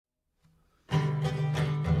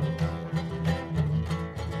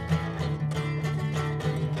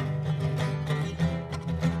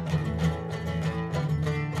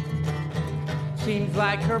Seems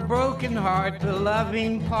like her broken heart, the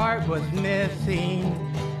loving part was missing.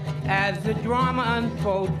 As the drama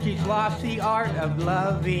unfolds, she's lost the art of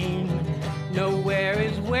loving. Nowhere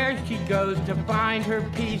is where she goes to find her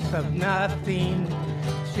piece of nothing.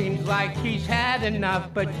 Seems like she's had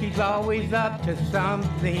enough, but she's always up to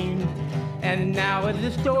something. And now as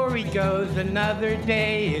the story goes, another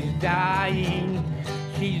day is dying.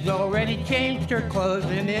 She's already changed her clothes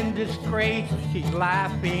and in disgrace she's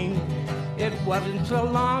laughing. It wasn't so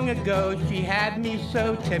long ago she had me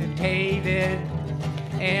so temptated.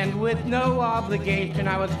 And with no obligation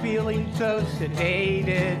I was feeling so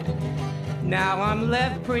sedated. Now I'm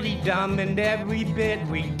left pretty dumb and every bit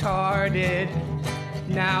retarded.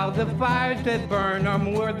 Now the fires that burn are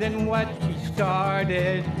more than what she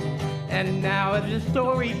started. And now as the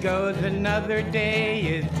story goes, another day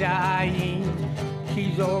is dying.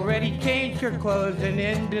 She's already changed her clothes and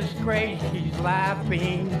in disgrace she's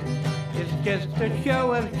laughing. It's just a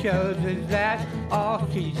show of shows, is that all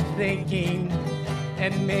she's thinking?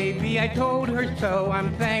 And maybe I told her so,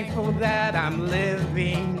 I'm thankful that I'm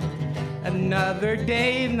living. Another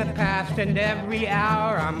day in the past and every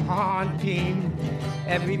hour I'm haunting.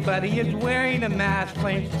 Everybody is wearing a mask,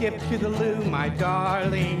 playing skip to the loo, my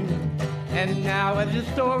darling. And now as the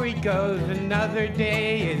story goes, another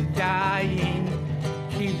day is dying.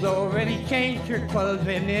 She's already changed her clothes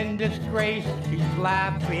and in disgrace she's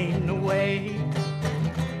laughing away.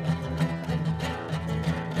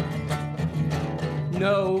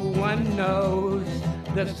 No one knows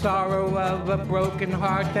the sorrow of a broken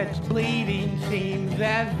heart that's bleeding. Seems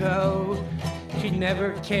as though she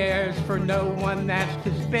never cares for no one that's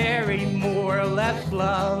despairing more or less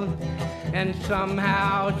love. And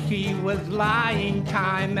somehow she was lying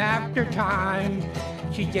time after time.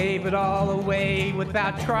 She gave it all away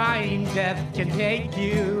without trying. Death can take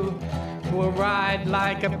you for a ride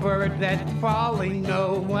like a bird that's falling.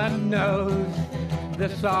 No one knows the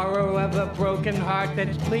sorrow of a broken heart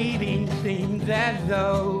that's bleeding. Seems as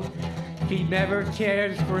though she never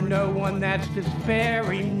cares for no one that's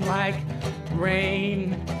despairing, like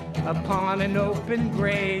rain upon an open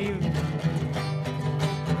grave.